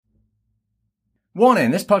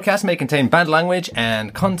Warning, this podcast may contain bad language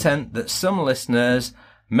and content that some listeners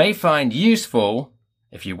may find useful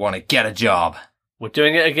if you want to get a job. We're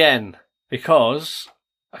doing it again because,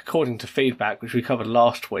 according to feedback which we covered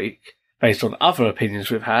last week, based on other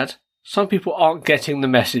opinions we've had, some people aren't getting the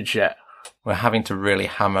message yet. We're having to really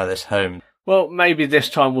hammer this home. Well, maybe this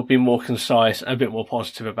time we'll be more concise and a bit more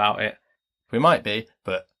positive about it. We might be,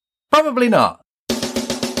 but probably not.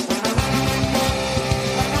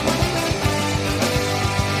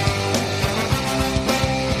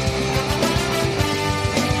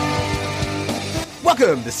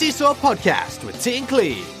 Welcome to Seesaw Podcast with T and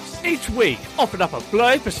Cleves. Each week, offering up a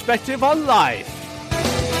blurry perspective on life.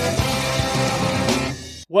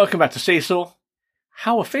 Welcome back to Seesaw.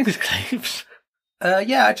 How are things, Cleves?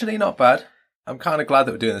 Yeah, actually not bad. I'm kind of glad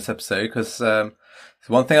that we're doing this episode because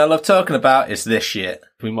one thing I love talking about is this shit.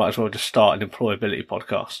 We might as well just start an employability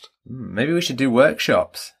podcast. Maybe we should do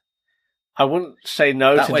workshops. I wouldn't say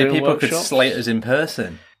no that to way doing people workshops. could slate us in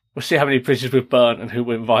person. We'll see how many bridges we've burnt and who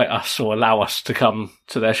will invite us or allow us to come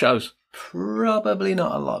to their shows. Probably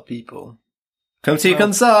not a lot of people. Come see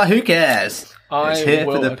Consar, who cares? It's here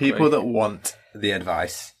for the people that want the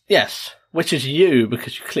advice. Yes, which is you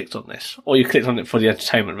because you clicked on this. Or you clicked on it for the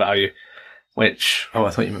entertainment value, which... Oh, I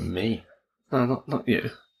thought you meant me. No, not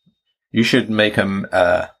you. You should make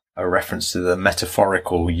a reference to the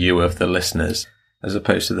metaphorical you of the listeners as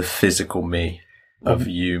opposed to the physical me. Of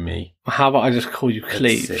you, me. How about I just call you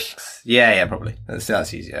Cleves? Yeah, probably.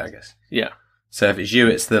 That's easier, I guess. Yeah. So if it's you,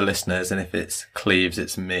 it's the listeners, and if it's Cleves,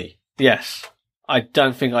 it's me. Yes. I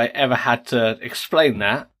don't think I ever had to explain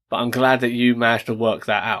that, but I'm glad that you managed to work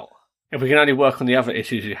that out. If we can only work on the other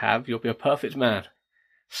issues you have, you'll be a perfect man.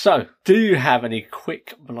 So, do you have any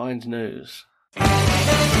quick blind news?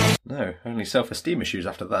 No, only self-esteem issues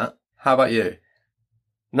after that. How about you?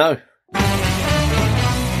 No.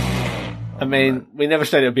 I mean, we never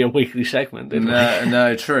said it would be a weekly segment, did we?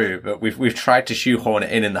 No, true. But we've tried to shoehorn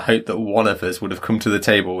it in the hope that one of us would have come to the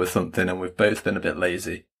table with something, and we've both been a bit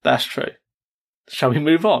lazy. That's true. Shall we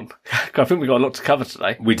move on? I think we've got a lot to cover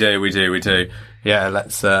today. We do. Yeah,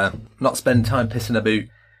 let's not spend time pissing a boot.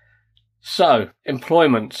 So,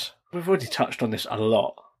 employment. We've already touched on this a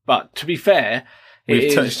lot. But to be fair...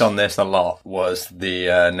 We've touched on this a lot was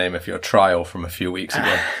the name of your trial from a few weeks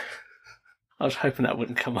ago. I was hoping that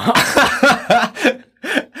wouldn't come up.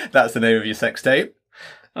 That's the name of your sex tape?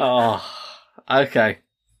 Oh, okay.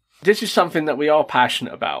 This is something that we are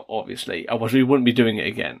passionate about, obviously, otherwise we wouldn't be doing it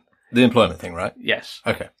again. The employment thing, right? Yes.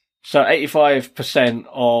 Okay. So 85%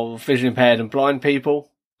 of visually impaired and blind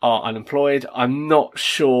people are unemployed. I'm not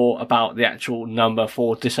sure about the actual number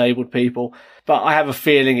for disabled people, but I have a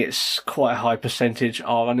feeling it's quite a high percentage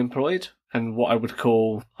are unemployed and what I would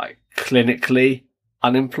call like clinically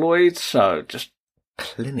unemployed, so just...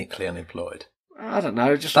 Clinically unemployed? I don't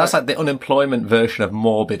know, just... That's like the unemployment version of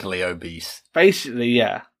morbidly obese. Basically,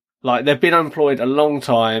 yeah. Like, they've been unemployed a long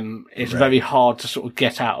time. It's Right. very hard to sort of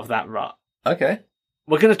get out of that rut. Okay.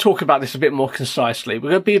 We're going to talk about this a bit more concisely. We're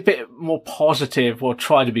going to be a bit more positive, or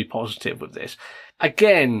try to be positive with this.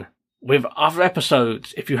 Again, with other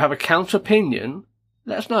episodes, if you have a counter-opinion,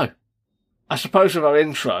 let us know. I suppose with our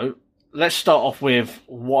intro... Let's start off with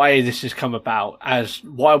why this has come about.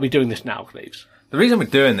 Why are we doing this now, Cleves? The reason we're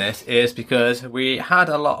doing this is because we had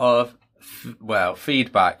a lot of,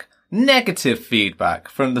 feedback, negative feedback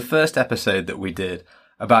from the first episode that we did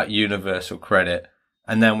about universal credit.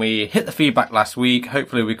 And then we hit the feedback last week.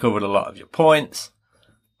 Hopefully we covered a lot of your points.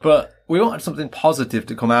 But we wanted something positive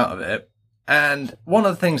to come out of it. And one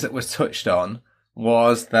of the things that was touched on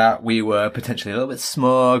was that we were potentially a little bit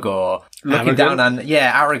smug or looking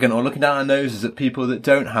arrogant or looking down our noses at people that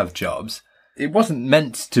don't have jobs. It wasn't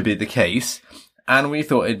meant to be the case, and we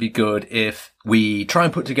thought it'd be good if we try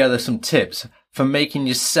and put together some tips for making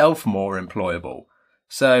yourself more employable.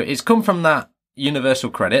 So it's come from that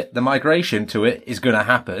universal credit. The migration to it is going to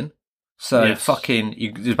happen. So yes.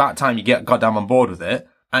 It's about time you get goddamn on board with it.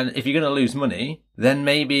 And if you're going to lose money, then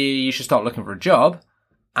maybe you should start looking for a job.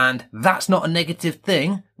 And that's not a negative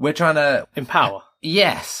thing. We're trying to... Empower.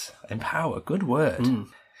 Yes. Empower. Good word.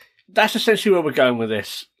 That's essentially where we're going with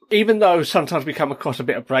this. Even though sometimes we come across a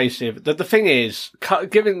bit abrasive, the thing is,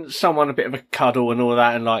 giving someone a bit of a cuddle and all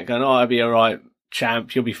that and like going, oh, I'll be all right,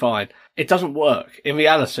 champ, you'll be fine. It doesn't work. In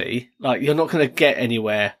reality, like, you're not going to get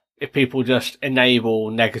anywhere if people just enable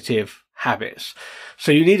negative habits.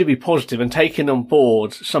 So you need to be positive, and taking on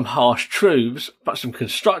board some harsh truths, but some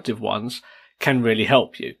constructive ones, can really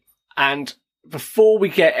help you. And before we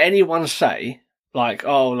get anyone say, like,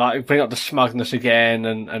 oh, like, bring up the smugness again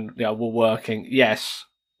and we're working. Yes,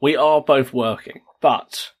 we are both working,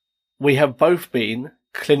 but we have both been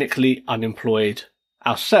clinically unemployed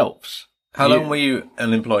ourselves. How long were you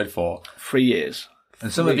unemployed for? 3 years.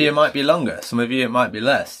 And some of you it might be longer, some of you it might be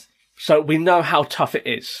less. So we know how tough it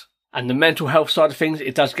is. And the mental health side of things,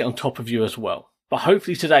 it does get on top of you as well. But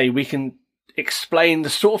hopefully today we can explain the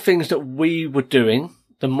sort of things that we were doing,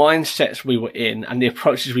 the mindsets we were in, and the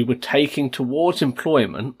approaches we were taking towards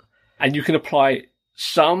employment. And you can apply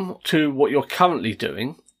some to what you're currently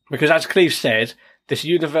doing. Because as Cleve said, this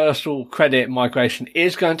universal credit migration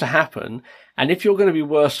is going to happen. And if you're going to be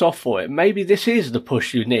worse off for it, maybe this is the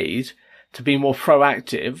push you need to be more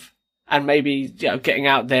proactive and maybe getting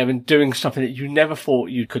out there and doing something that you never thought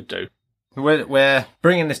you could do. We're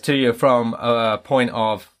bringing this to you from a point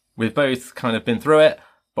of we've both kind of been through it,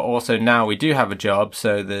 but also now we do have a job,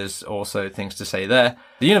 so there's also things to say there.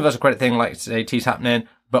 The universal credit thing, like it is happening,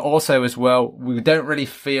 but also as well, we don't really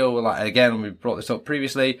feel like, again, we brought this up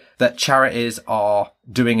previously, that charities are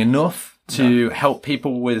doing enough to help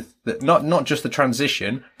people with not just the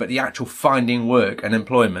transition, but the actual finding work and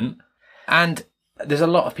employment. And there's a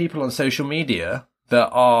lot of people on social media that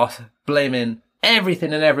are blaming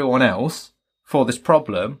everything and everyone else for this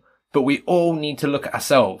problem, but we all need to look at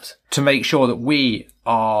ourselves to make sure that we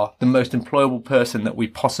are the most employable person that we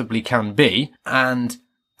possibly can be. And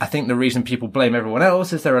I think the reason people blame everyone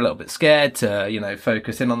else is they're a little bit scared to,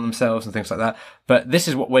 focus in on themselves and things like that. But this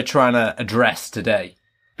is what we're trying to address today.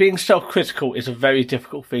 Being self-critical is a very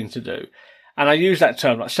difficult thing to do. And I use that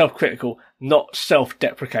term, like self-critical, not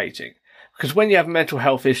self-deprecating. Because when you have mental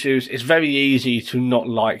health issues, it's very easy to not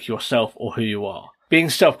like yourself or who you are. Being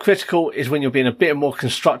self-critical is when you're being a bit more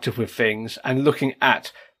constructive with things and looking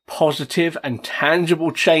at positive and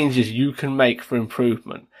tangible changes you can make for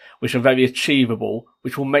improvement, which are very achievable,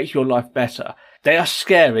 which will make your life better. They are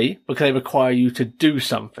scary because they require you to do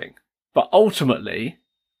something. But ultimately,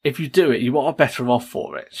 if you do it, you are better off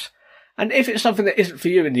for it. And if it's something that isn't for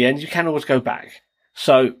you in the end, you can always go back.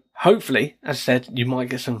 So hopefully, as I said, you might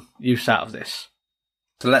get some use out of this.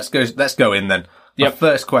 So let's go in then. Yep.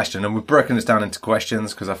 First question, and we've broken this down into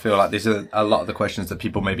questions because I feel like these are a lot of the questions that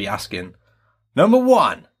people may be asking. Number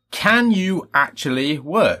 1, can you actually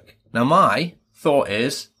work? Now, my thought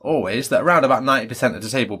is always that around about 90% of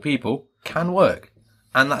disabled people can work.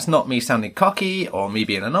 And that's not me sounding cocky or me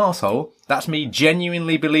being an arsehole. That's me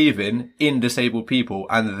genuinely believing in disabled people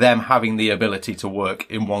and them having the ability to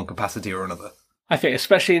work in one capacity or another. I think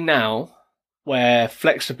especially now where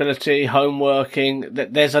flexibility, home working,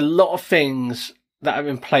 that there's a lot of things that are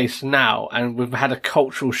in place now, and we've had a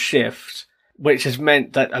cultural shift, which has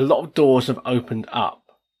meant that a lot of doors have opened up.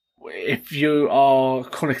 If you are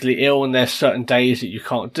chronically ill and there's certain days that you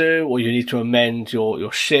can't do, or you need to amend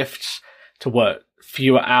your shifts to work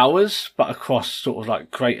fewer hours, but across sort of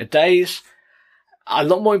like greater days, a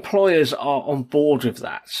lot more employers are on board with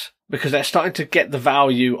that because they're starting to get the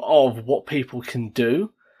value of what people can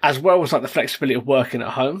do, as well as like the flexibility of working at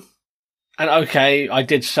home. And okay, I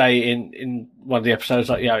did say in one of the episodes,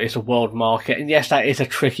 like, it's a world market. And yes, that is a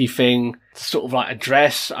tricky thing to sort of like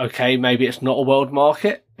address. Okay, maybe it's not a world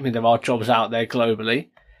market. I mean, there are jobs out there globally.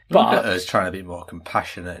 But look at us trying to be more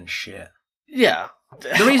compassionate and shit. Yeah.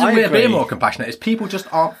 The reason we're being more compassionate is people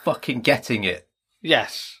just aren't fucking getting it.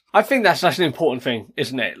 Yes. I think that's an important thing,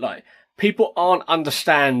 isn't it? Like, people aren't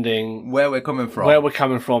understanding where we're coming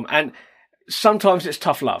from. And sometimes it's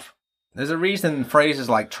tough love. There's a reason phrases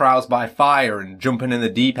like trials by fire and jumping in the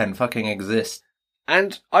deep end fucking exist.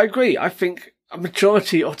 And I agree. I think a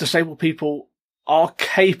majority of disabled people are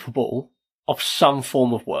capable of some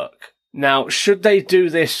form of work. Now, should they do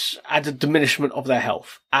this at a diminishment of their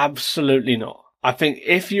health? Absolutely not. I think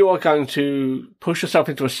if you are going to push yourself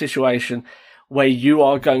into a situation where you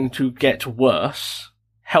are going to get worse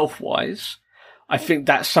health-wise, I think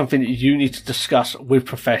that's something that you need to discuss with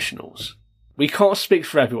professionals. We can't speak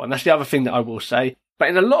for everyone. That's the other thing that I will say. But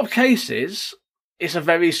in a lot of cases, it's a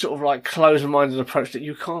very sort of like closed-minded approach that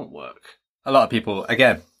you can't work. A lot of people,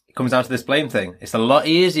 again, it comes down to this blame thing. It's a lot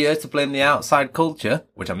easier to blame the outside culture,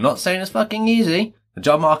 which I'm not saying is fucking easy. The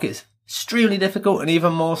job market's extremely difficult and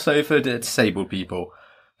even more so for disabled people.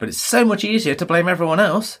 But it's so much easier to blame everyone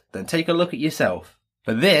else than take a look at yourself.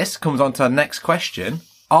 But this comes on to our next question.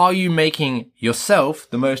 Are you making yourself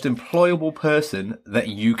the most employable person that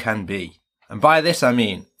you can be? And by this, I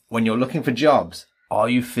mean, when you're looking for jobs, are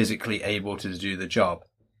you physically able to do the job?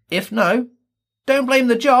 If no, don't blame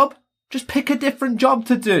the job. Just pick a different job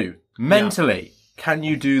to do. Mentally, can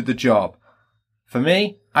you do the job? For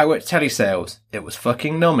me, I worked telesales. It was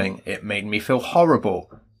fucking numbing. It made me feel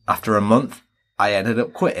horrible. After a month, I ended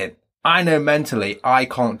up quitting. I know mentally I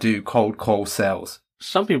can't do cold call sales.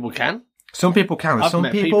 Some people can. Some people can. Some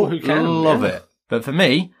people who can love it. But for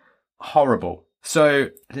me, horrible. So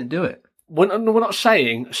I didn't do it. We're not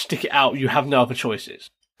saying stick it out, you have no other choices.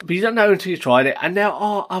 But you don't know until you tried it, and there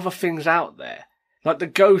are other things out there. Like the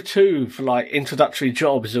go-to for like introductory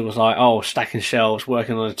jobs, it was like, stacking shelves,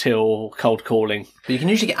 working on a till, cold calling. But you can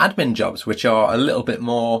usually get admin jobs, which are a little bit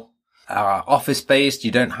more office-based.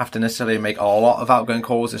 You don't have to necessarily make a lot of outgoing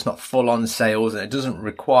calls. It's not full-on sales, and it doesn't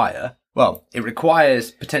require... Well, it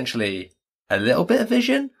requires potentially a little bit of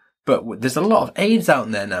vision, but there's a lot of aids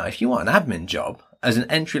out there now. If you want an admin job as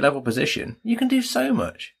an entry-level position, you can do so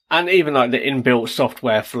much. And even like the inbuilt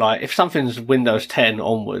software for like, if something's Windows 10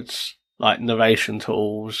 onwards, like narration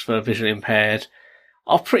tools for visually impaired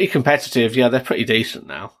are pretty competitive. Yeah, they're pretty decent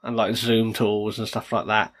now. And like Zoom tools and stuff like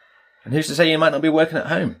that. And who's to say you might not be working at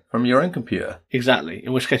home from your own computer? Exactly.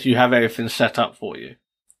 In which case you have everything set up for you.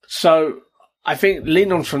 So I think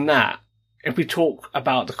lean on from that, if we talk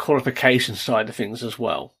about the qualification side of things as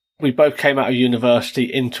well, we both came out of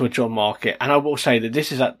university into a job market. And I will say that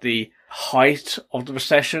this is at the height of the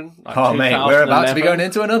recession. Like mate, we're about to be going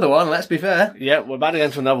into another one, let's be fair. Yeah, we're about to go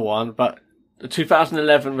into another one, but the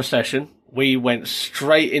 2011 recession, we went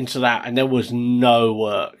straight into that and there was no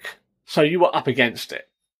work. So you were up against it.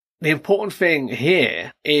 The important thing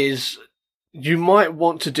here is you might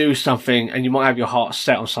want to do something and you might have your heart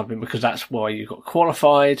set on something because that's why you got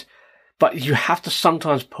qualified, but you have to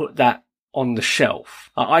sometimes put that on the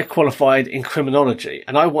shelf. I qualified in criminology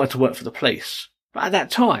and I wanted to work for the police. But at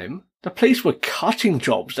that time, the police were cutting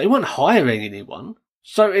jobs. They weren't hiring anyone.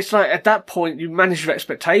 So it's like at that point, you manage your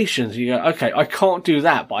expectations. You go, okay, I can't do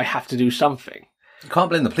that, but I have to do something. You can't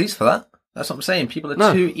blame the police for that. That's what I'm saying. People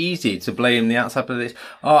are too easy to blame the outside police.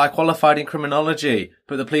 Oh, I qualified in criminology,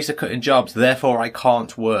 but the police are cutting jobs, therefore I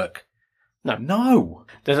can't work. No.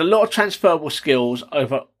 There's a lot of transferable skills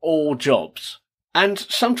over all jobs. And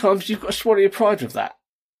sometimes you've got to swallow your pride with that.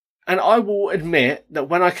 And I will admit that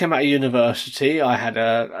when I came out of university, I had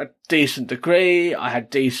a decent degree, I had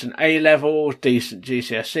decent A-levels, decent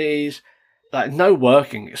GCSEs, like no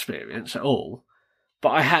working experience at all. But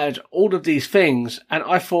I had all of these things and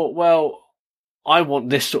I thought, well, I want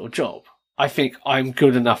this sort of job. I think I'm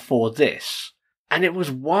good enough for this. And it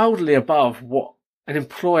was wildly above what an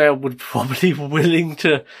employer would probably be willing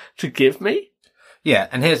to give me. Yeah,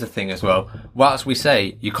 and here's the thing as well. Whilst we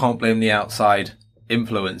say you can't blame the outside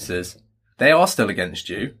influences, they are still against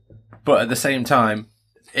you. But at the same time,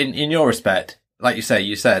 in your respect, like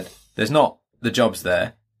you said, there's not the jobs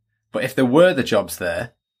there. But if there were the jobs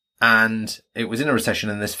there, and it was in a recession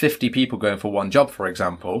and there's 50 people going for one job, for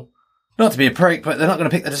example, not to be a prick, but they're not going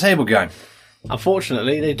to pick the disabled guy.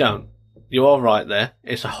 Unfortunately, they don't. You are right there.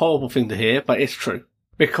 It's a horrible thing to hear, but it's true.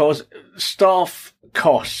 Because staff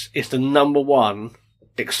costs is the number one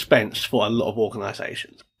expense for a lot of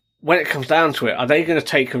organisations. When it comes down to it, are they going to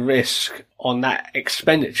take a risk on that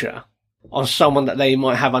expenditure on someone that they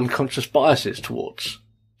might have unconscious biases towards?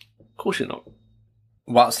 Of course you're not.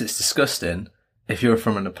 Whilst it's disgusting, if you're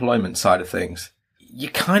from an employment side of things, you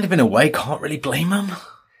kind of in a way can't really blame them.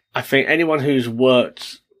 I think anyone who's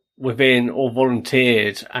worked within or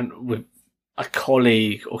volunteered and with a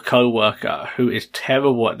colleague or co-worker who is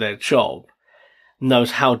terrible at their job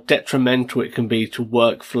knows how detrimental it can be to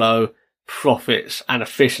workflow, profits and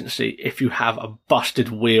efficiency if you have a busted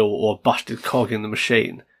wheel or a busted cog in the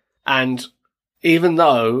machine. And even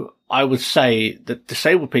though I would say that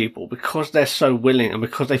disabled people, because they're so willing and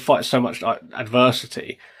because they fight so much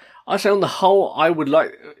adversity, I'd say on the whole, I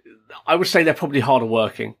would say they're probably harder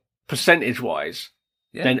working, percentage-wise,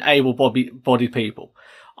 than able-bodied people.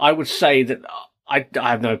 I would say that I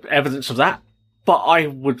have no evidence of that, but I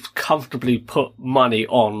would comfortably put money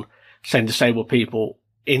on saying disabled people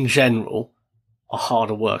in general are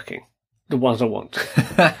harder working. The ones I want.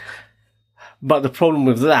 But the problem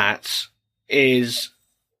with that is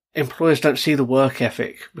employers don't see the work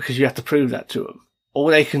ethic because you have to prove that to them. All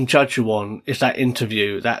they can judge you on is that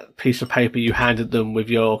interview, that piece of paper you handed them with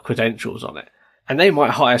your credentials on it. And they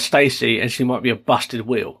might hire Stacey and she might be a busted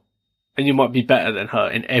wheel. And you might be better than her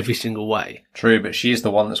in every single way. True, but she's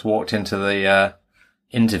the one that's walked into the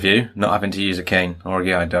interview not having to use a cane or a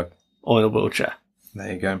guide dog. Or in a wheelchair.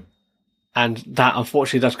 There you go. And that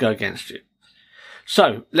unfortunately does go against you.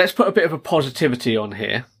 So let's put a bit of a positivity on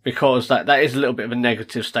here because that is a little bit of a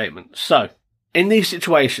negative statement. So in these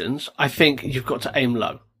situations, I think you've got to aim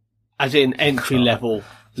low, as in entry level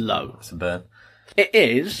low. That's a burn. It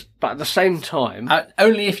is, but at the same time...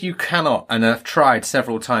 only if you cannot, and have tried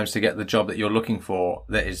several times to get the job that you're looking for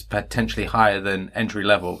that is potentially higher than entry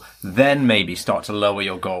level, then maybe start to lower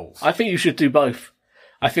your goals. I think you should do both.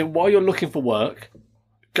 I think while you're looking for work,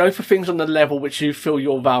 go for things on the level which you feel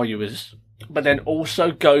your value is, but then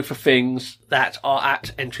also go for things that are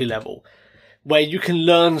at entry level. where you can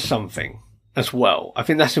learn something as well. I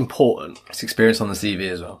think that's important. It's experience on the CV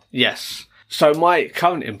as well. Yes. So my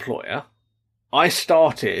current employer, I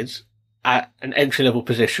started at an entry-level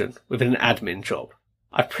position within an admin job.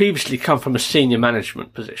 I previously come from a senior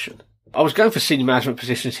management position. I was going for senior management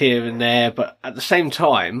positions here and there, but at the same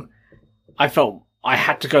time, I felt I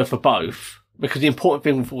had to go for both because the important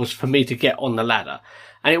thing was for me to get on the ladder.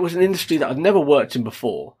 And it was an industry that I'd never worked in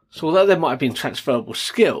before. So although there might have been transferable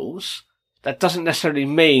skills, that doesn't necessarily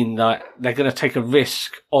mean that they're going to take a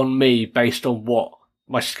risk on me based on what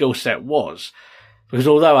my skill set was. Because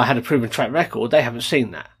although I had a proven track record, they haven't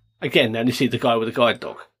seen that. Again, they only see the guy with the guide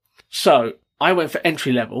dog. So I went for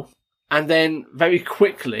entry level, and then very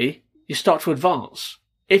quickly you start to advance.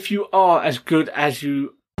 If you are as good as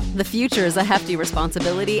you... The future is a hefty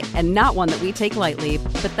responsibility and not one that we take lightly.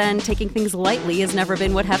 But then taking things lightly has never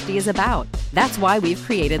been what Hefty is about. That's why we've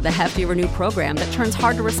created the Hefty Renew program that turns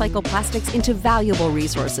hard-to-recycle plastics into valuable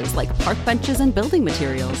resources like park benches and building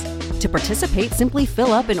materials. To participate, simply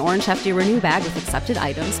fill up an orange Hefty Renew bag with accepted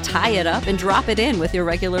items, tie it up, and drop it in with your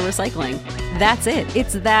regular recycling. That's it.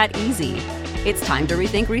 It's that easy. It's time to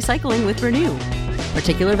rethink recycling with Renew.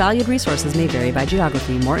 Particular valued resources may vary by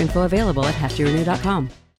geography. More info available at heftyrenew.com.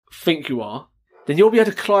 Think you are, then you'll be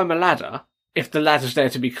able to climb a ladder if the ladder's there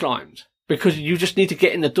to be climbed. Because you just need to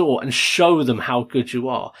get in the door and show them how good you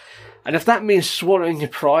are. And if that means swallowing your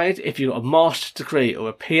pride, if you've got a master's degree or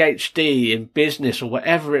a PhD in business or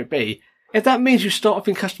whatever it be, if that means you start off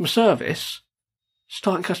in customer service,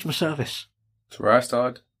 start in customer service. That's where I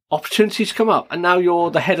started. Opportunities come up, and now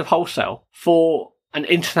you're the head of wholesale for an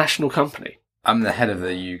international company. I'm the head of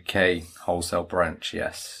the UK wholesale branch,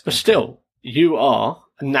 yes. But still, you are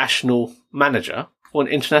a national manager for an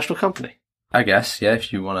international company. I guess, yeah,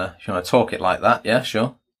 if you wanna talk it like that, yeah,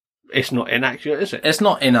 sure. It's not inaccurate, is it? It's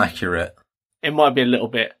not inaccurate. It might be a little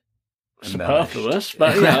bit superfluous,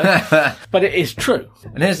 but you know, but it is true.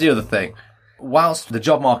 And here's the other thing. Whilst the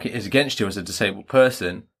job market is against you as a disabled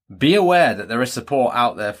person, be aware that there is support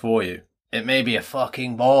out there for you. It may be a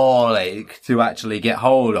fucking ball ache to actually get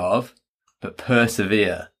hold of, but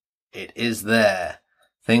persevere. It is there.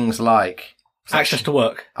 Things like... Access to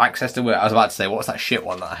work. Access to work. I was about to say, what's that shit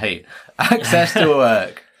one that I hate? Access to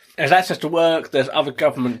work. There's access to work, there's other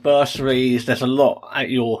government bursaries, there's a lot at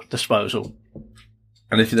your disposal.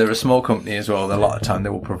 And if they're a small company as well, a lot of time they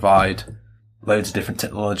will provide loads of different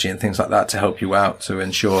technology and things like that to help you out to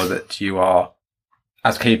ensure that you are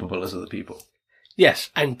as capable as other people.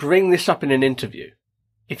 Yes, and bring this up in an interview.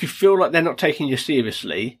 If you feel like they're not taking you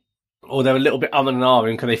seriously, or they're a little bit and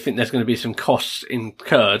ahhing because they think there's going to be some costs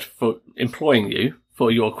incurred for employing you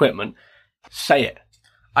for your equipment, say it.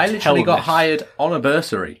 I literally got hired on a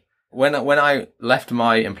bursary. When I left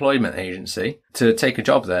my employment agency to take a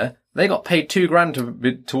job there, they got paid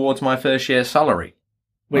 $2,000 towards my first year's salary.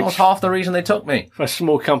 That was half the reason they took me. For a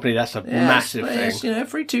small company, that's a massive thing. It's,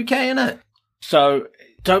 free 2K, innit? So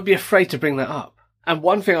don't be afraid to bring that up. And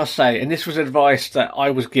one thing I'll say, and this was advice that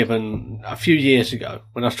I was given a few years ago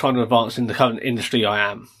when I was trying to advance in the current industry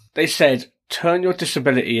I am. They said, turn your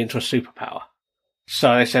disability into a superpower.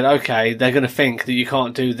 So they said, okay, they're going to think that you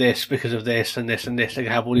can't do this because of this and this and this. They're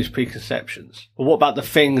going to have all these preconceptions. But what about the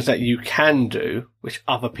things that you can do, which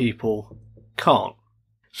other people can't?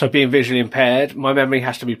 So being visually impaired, my memory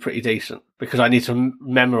has to be pretty decent because I need to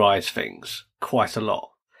memorize things quite a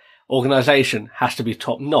lot. Organisation has to be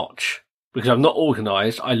top notch because I'm not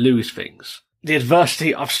organised, I lose things. The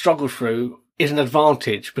adversity I've struggled through is an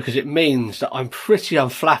advantage because it means that I'm pretty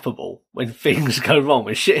unflappable when things go wrong.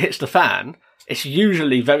 When shit hits the fan, it's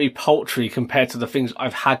usually very paltry compared to the things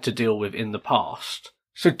I've had to deal with in the past.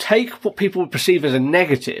 So take what people would perceive as a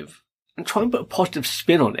negative and try and put a positive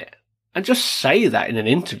spin on it. And just say that in an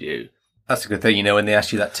interview. That's a good thing, when they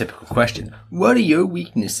ask you that typical question. What are your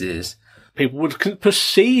weaknesses? People would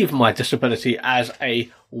perceive my disability as a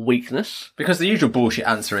weakness. Because the usual bullshit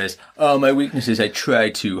answer is, oh, my weakness is I try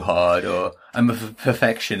too hard, or I'm a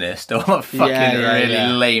perfectionist, or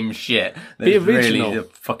fucking lame shit. That's Be original. Really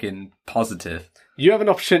fucking positive. You have an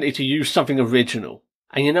opportunity to use something original.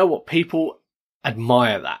 And you know what? People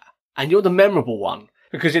admire that. And you're the memorable one.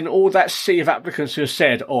 Because in all that sea of applicants who have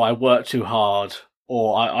said, oh, I work too hard,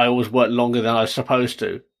 or I always work longer than I was supposed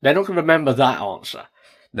to, they're not going to remember that answer.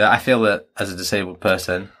 I feel that as a disabled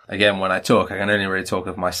person, again, when I talk, I can only really talk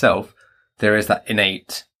of myself, there is that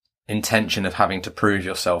innate intention of having to prove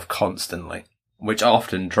yourself constantly, which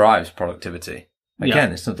often drives productivity.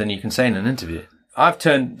 Again, It's something you can say in an interview. I've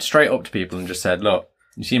turned straight up to people and just said, look,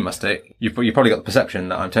 you see my stick. You've probably got the perception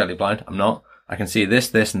that I'm totally blind. I'm not. I can see this,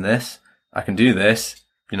 this, and this. I can do this.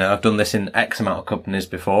 I've done this in X amount of companies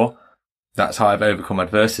before. That's how I've overcome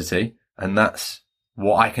adversity. And that's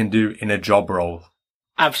what I can do in a job role.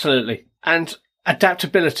 Absolutely. And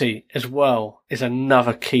adaptability as well is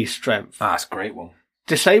another key strength. That's a great one.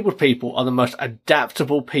 Disabled people are the most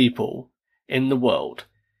adaptable people in the world.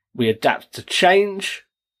 We adapt to change.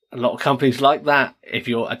 A lot of companies like that, if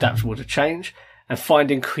you're adaptable to change, and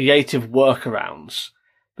finding creative workarounds.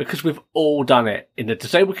 Because we've all done it. In the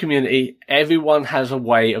disabled community, everyone has a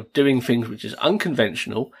way of doing things which is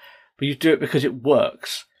unconventional, but you do it because it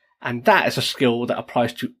works. And that is a skill that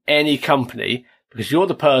applies to any company, because you're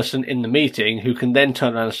the person in the meeting who can then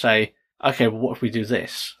turn around and say, okay, well, what if we do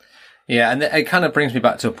this? Yeah, and it kind of brings me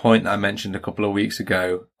back to a point that I mentioned a couple of weeks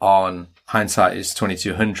ago on Hindsight is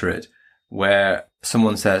 2200, where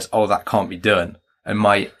someone says, oh, that can't be done. And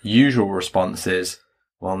my usual response is,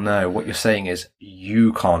 well, no, what you're saying is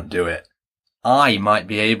you can't do it. I might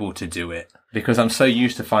be able to do it because I'm so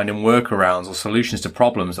used to finding workarounds or solutions to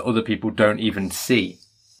problems that other people don't even see,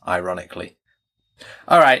 ironically.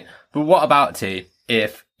 All right. But what about T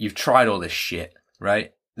if you've tried all this shit,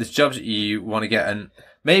 right? There's jobs that you want to get, and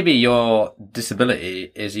maybe your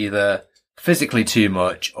disability is either physically too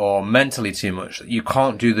much or mentally too much that you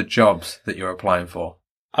can't do the jobs that you're applying for.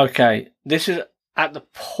 Okay. This is at the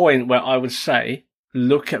point where I would say,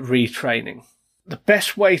 look at retraining. The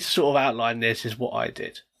best way to sort of outline this is what I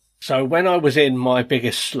did. So when I was in my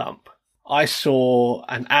biggest slump, I saw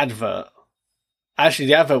an advert. Actually,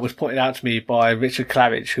 the advert was pointed out to me by Richard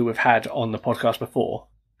Claridge, who we've had on the podcast before.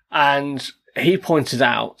 And he pointed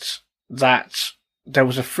out that there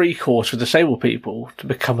was a free course for disabled people to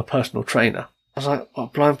become a personal trainer. I was like,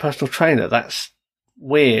 what, blind personal trainer? That's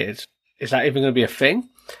weird. Is that even going to be a thing?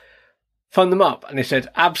 Phoned them up and they said,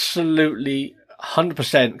 absolutely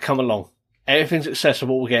 100% come along. Everything's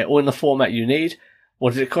accessible. We'll get it all in the format you need.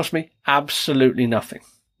 What did it cost me? Absolutely nothing.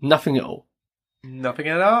 Nothing at all. Nothing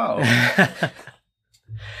at all.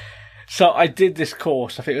 So I did this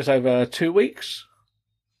course. I think it was over 2 weeks.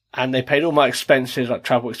 And they paid all my expenses, like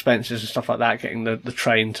travel expenses and stuff like that, getting the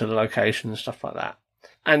train to the location and stuff like that.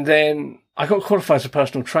 And then I got qualified as a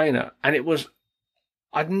personal trainer. And it was,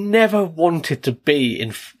 I'd never wanted to be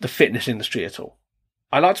in the fitness industry at all.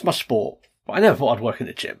 I liked my sport, but I never thought I'd work in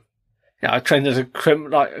the gym. Yeah, I trained as a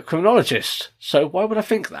criminologist, so why would I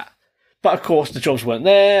think that? But of course, the jobs weren't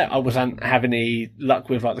there. I wasn't having any luck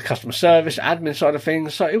with like the customer service, admin side of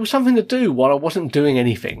things. So it was something to do while I wasn't doing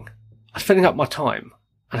anything. I was filling up my time.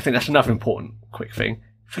 And I think that's another important quick thing.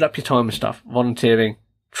 Fill up your time with stuff. Volunteering,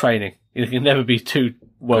 training. You can never be too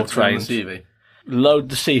well trained. Load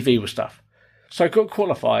the CV with stuff. So I got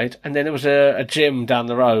qualified, and then there was a gym down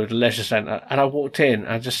the road, a leisure centre, and I walked in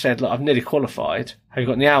and I just said, look, I've nearly qualified. Have you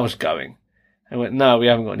got any hours going? And they went, no, we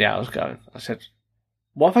haven't got any hours going. I said,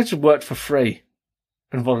 what if I just worked for free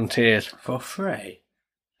and volunteered? For free?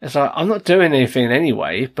 It's like, I'm not doing anything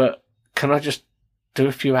anyway, but can I just do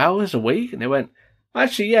a few hours a week? And they went,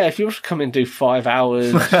 actually, yeah, if you want to come in and do 5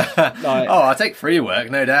 hours. I'll take free work,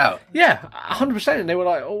 no doubt. Yeah, 100%. And they were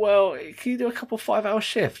like, oh, well, can you do a couple of 5 hour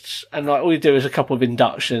shifts? And like, all you do is a couple of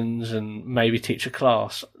inductions and maybe teach a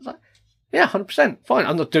class. I was like, yeah, 100%. Fine.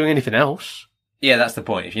 I'm not doing anything else. Yeah, that's the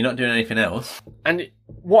point. If you're not doing anything else. And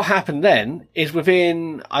what happened then is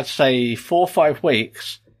within, I'd say, 4 or 5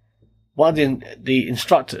 weeks, one of the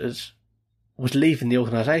instructors was leaving the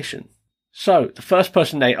organisation. So the first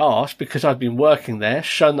person they asked, because I'd been working there,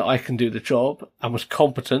 shown that I can do the job and was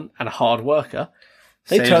competent and a hard worker.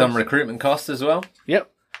 Saves on recruitment costs as well. Yep.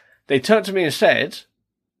 They turned to me and said,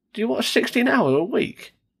 do you want a 16-hour a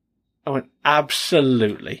week? I went,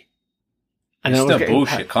 absolutely. And it's still a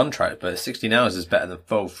bullshit contract, but 16 hours is better than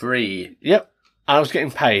full free. Yep. And I was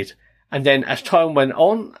getting paid. And then as time went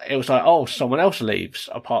on, it was like, oh, someone else leaves,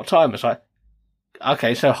 a part-time. It's like,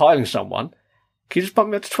 okay, so hiring someone, can you just bump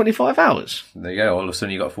me up to 25 hours? There you go. All of a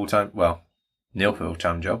sudden you got a full-time, well, nearly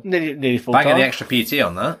full-time job. Nearly full-time. Banging the extra PT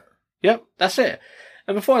on that. Yep, that's it.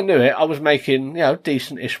 And before I knew it, I was making,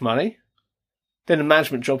 decent-ish money. Then a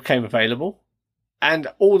management job came available. And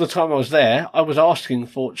all the time I was there, I was asking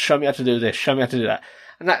for, show me how to do this, show me how to do that.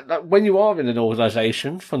 And that when you are in an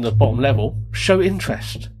organisation from the bottom level, show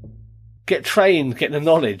interest. Get trained, get the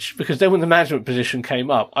knowledge. Because then when the management position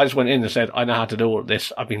came up, I just went in and said, I know how to do all of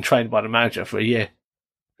this. I've been trained by the manager for a year.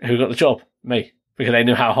 Who got the job? Me. Because they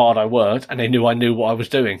knew how hard I worked and they knew I knew what I was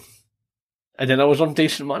doing. And then I was on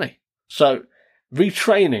decent money. So,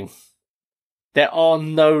 retraining. There are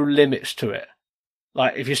no limits to it.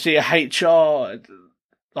 Like, if you see a HR,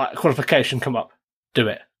 like, qualification come up, do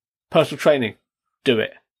it. Personal training, do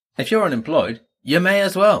it. If you're unemployed, you may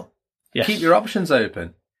as well. Yes. Keep your options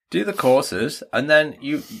open. Do the courses, and then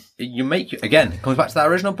you make, again, it comes back to that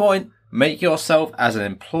original point, make yourself as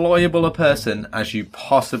an employable a person as you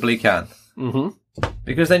possibly can. Mm-hmm.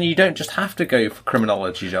 Because then you don't just have to go for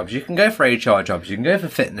criminology jobs. You can go for HR jobs. You can go for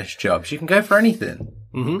fitness jobs. You can go for anything.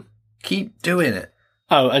 Mm-hmm. Keep doing it.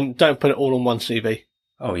 Oh, and don't put it all on one CV.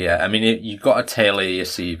 Oh, yeah. I mean, you've got to tailor your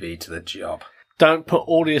CV to the job. Don't put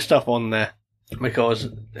all of your stuff on there because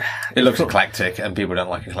it looks eclectic and people don't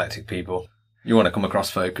like eclectic people. You want to come across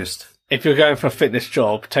focused. If you're going for a fitness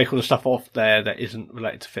job, take all the stuff off there that isn't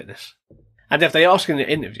related to fitness. And if they ask in the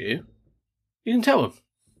interview, you can tell them.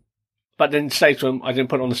 But then say to them, I didn't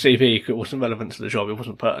put it on the CV because it wasn't relevant to the job. It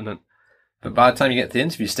wasn't pertinent. But by the time you get to the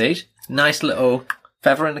interview stage, nice little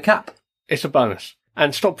feather in the cap. It's a bonus.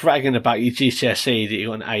 And stop bragging about your GCSE that you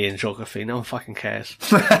got an A in geography. No one fucking cares.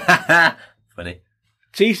 Funny.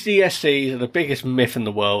 GCSEs are the biggest myth in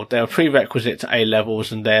the world. They're a prerequisite to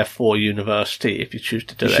A-levels and therefore university if you choose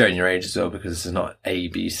to do You're it. showing your age as well because this is not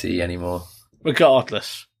ABC anymore.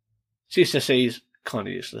 Regardless, GCSEs kind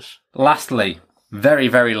of useless. Lastly, very,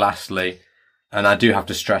 very lastly, and I do have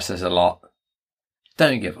to stress this a lot,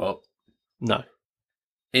 don't give up. No.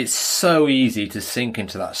 It's so easy to sink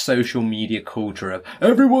into that social media culture of,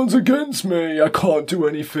 everyone's against me, I can't do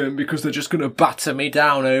anything because they're just going to batter me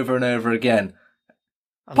down over and over again.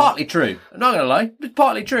 Partly true. I'm not going to lie, it's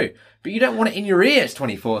partly true. But you don't want it in your ears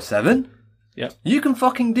 24/7. Yep. You can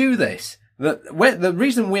fucking do this. The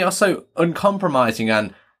reason we are so uncompromising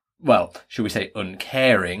and, well, should we say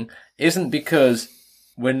uncaring, isn't because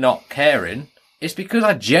we're not caring. It's because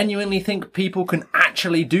I genuinely think people can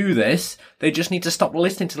actually do this. They just need to stop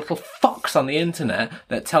listening to little fucks on the internet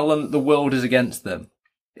that tell them that the world is against them.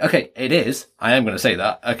 Okay, it is. I am going to say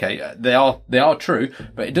that. Okay, they are true,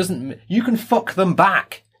 but it doesn't, you can fuck them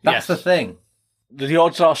back. That's the thing. The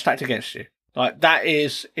odds are stacked against you. Like,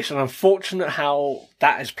 it's an unfortunate how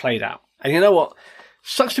that has played out. And you know what?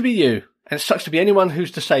 Sucks to be you, and it sucks to be anyone who's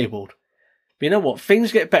disabled. But you know what?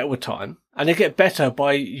 Things get better with time, and they get better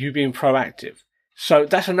by you being proactive. So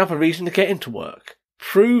that's another reason to get into work.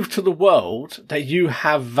 Prove to the world that you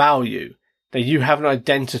have value, that you have an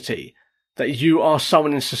identity, that you are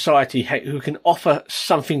someone in society who can offer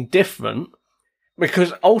something different.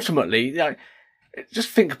 Because ultimately, just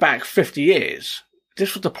think back 50 years.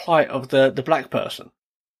 This was the plight of the black person.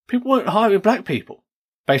 People weren't hiring black people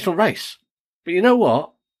based on race. But you know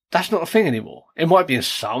what? That's not a thing anymore. It might be in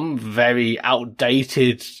some very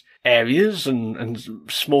outdated areas and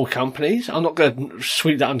small companies. I'm not going to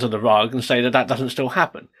sweep that under the rug and say that doesn't still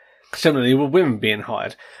happen. Similarly with women being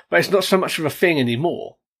hired. But it's not so much of a thing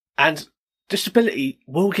anymore. And disability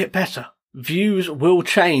will get better. Views will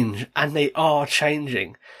change, and they are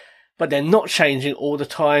changing. But they're not changing all the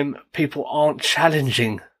time. People aren't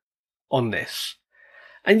challenging on this.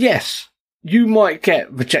 And yes, you might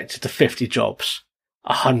get rejected to 50 jobs,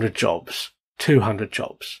 100 jobs, 200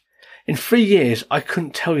 jobs. In 3 years, I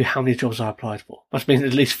couldn't tell you how many jobs I applied for. Must have been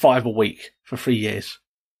at least 5 a week for 3 years.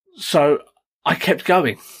 So I kept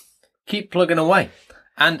going. Keep plugging away.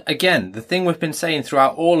 And again, the thing we've been saying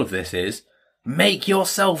throughout all of this is, make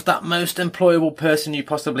yourself that most employable person you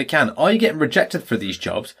possibly can. Are you getting rejected for these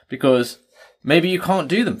jobs because maybe you can't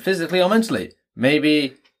do them physically or mentally?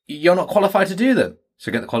 Maybe you're not qualified to do them,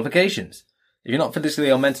 so get the qualifications. If you're not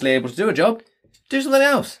physically or mentally able to do a job, do something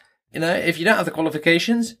else. You know, if you don't have the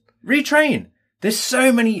qualifications, retrain. There's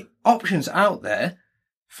so many options out there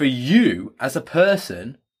for you as a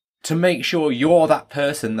person to make sure you're that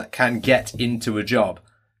person that can get into a job.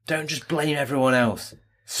 Don't just blame everyone else.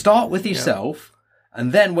 Start with yourself,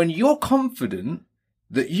 and then when you're confident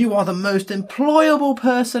that you are the most employable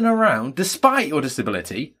person around, despite your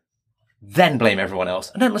disability, then blame everyone else.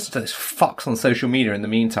 And don't listen to this fucks on social media in the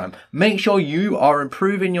meantime. Make sure you are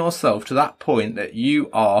improving yourself to that point that you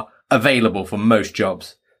are available for most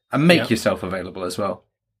jobs. And make yourself available as well.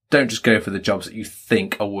 Don't just go for the jobs that you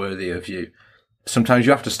think are worthy of you. Sometimes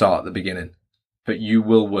you have to start at the beginning, but you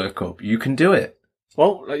will work up. You can do it.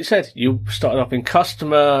 Well, like you said, you started off in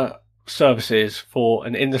customer services for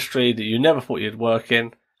an industry that you never thought you'd work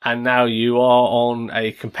in, and now you are on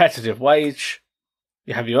a competitive wage.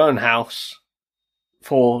 You have your own house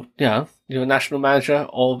for, you're a national manager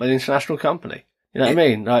of an international company. You know what I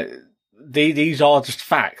mean? Like, these are just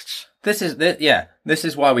facts. This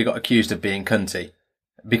is why we got accused of being cunty.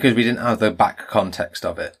 Because we didn't have the back context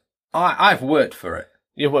of it. I've worked for it.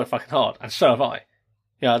 You've worked fucking hard, and so have I.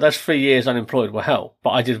 Yeah, those 3 years unemployed were hell,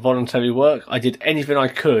 but I did voluntary work. I did anything I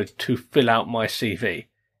could to fill out my CV.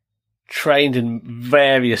 Trained in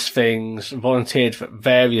various things, volunteered for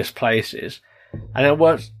various places, and I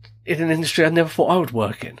worked in an industry I never thought I would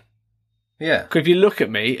work in. Yeah. Because if you look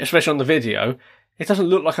at me, especially on the video, it doesn't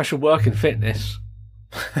look like I should work in fitness.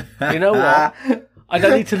 You know what? I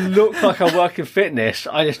don't need to look like I work in fitness.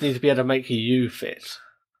 I just need to be able to make you fit.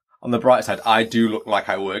 On the bright side, I do look like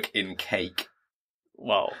I work in cake.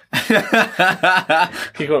 Well, you got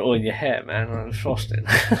it all in your hair, man. I'm frosting.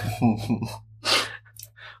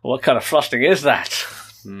 What kind of frosting is that?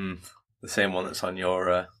 The same one that's on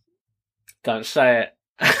your... Don't say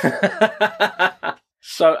it.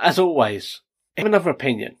 So, as always, if you have another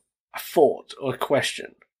opinion, a thought, or a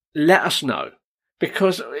question, let us know.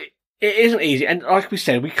 Because it isn't easy. And like we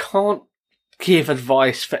said, we can't give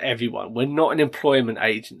advice for everyone. We're not an employment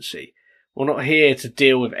agency. We're not here to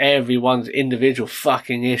deal with everyone's individual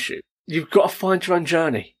fucking issue. You've got to find your own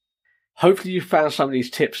journey. Hopefully you found some of these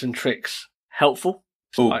tips and tricks helpful.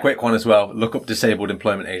 Oh, quick one as well. Look up disabled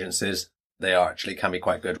employment agencies. They can be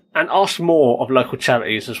quite good. And ask more of local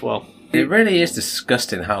charities as well. It really is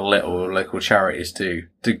disgusting how little local charities do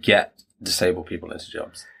to get disabled people into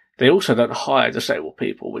jobs. They also don't hire disabled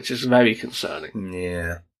people, which is very concerning.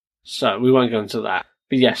 Yeah. So we won't go into that.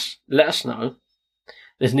 But yes, let us know.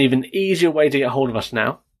 There's an even easier way to get hold of us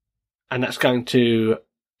now. And that's going to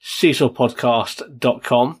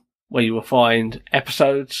seesawpodcast.com, where you will find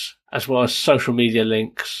episodes as well as social media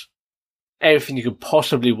links. Everything you could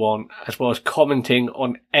possibly want, as well as commenting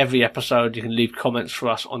on every episode. You can leave comments for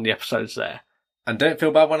us on the episodes there. And don't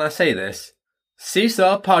feel bad when I say this.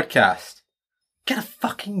 Seesaw Podcast. Get a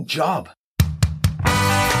fucking job.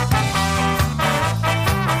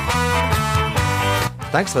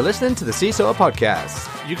 Thanks for listening to the Seesaw Podcast.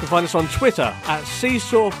 You can find us on Twitter at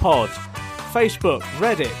SeesawPod, Facebook,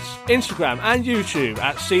 Reddit, Instagram and YouTube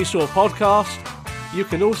at Seesaw Podcast. You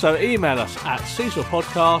can also email us at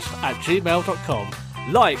seesawpodcast@gmail.com.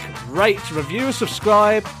 Like, rate, review and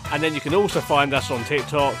subscribe, and then you can also find us on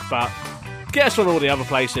TikTok, but get us on all the other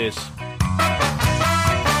places.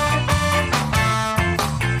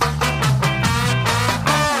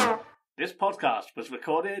 This podcast was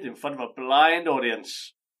recorded in front of a blind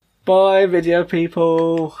audience. Bye, video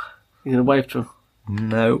people. You gonna wave to them?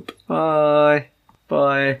 Nope. Bye.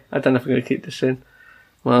 Bye. I don't know if I'm gonna keep this in.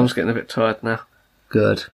 My arm's getting a bit tired now. Good.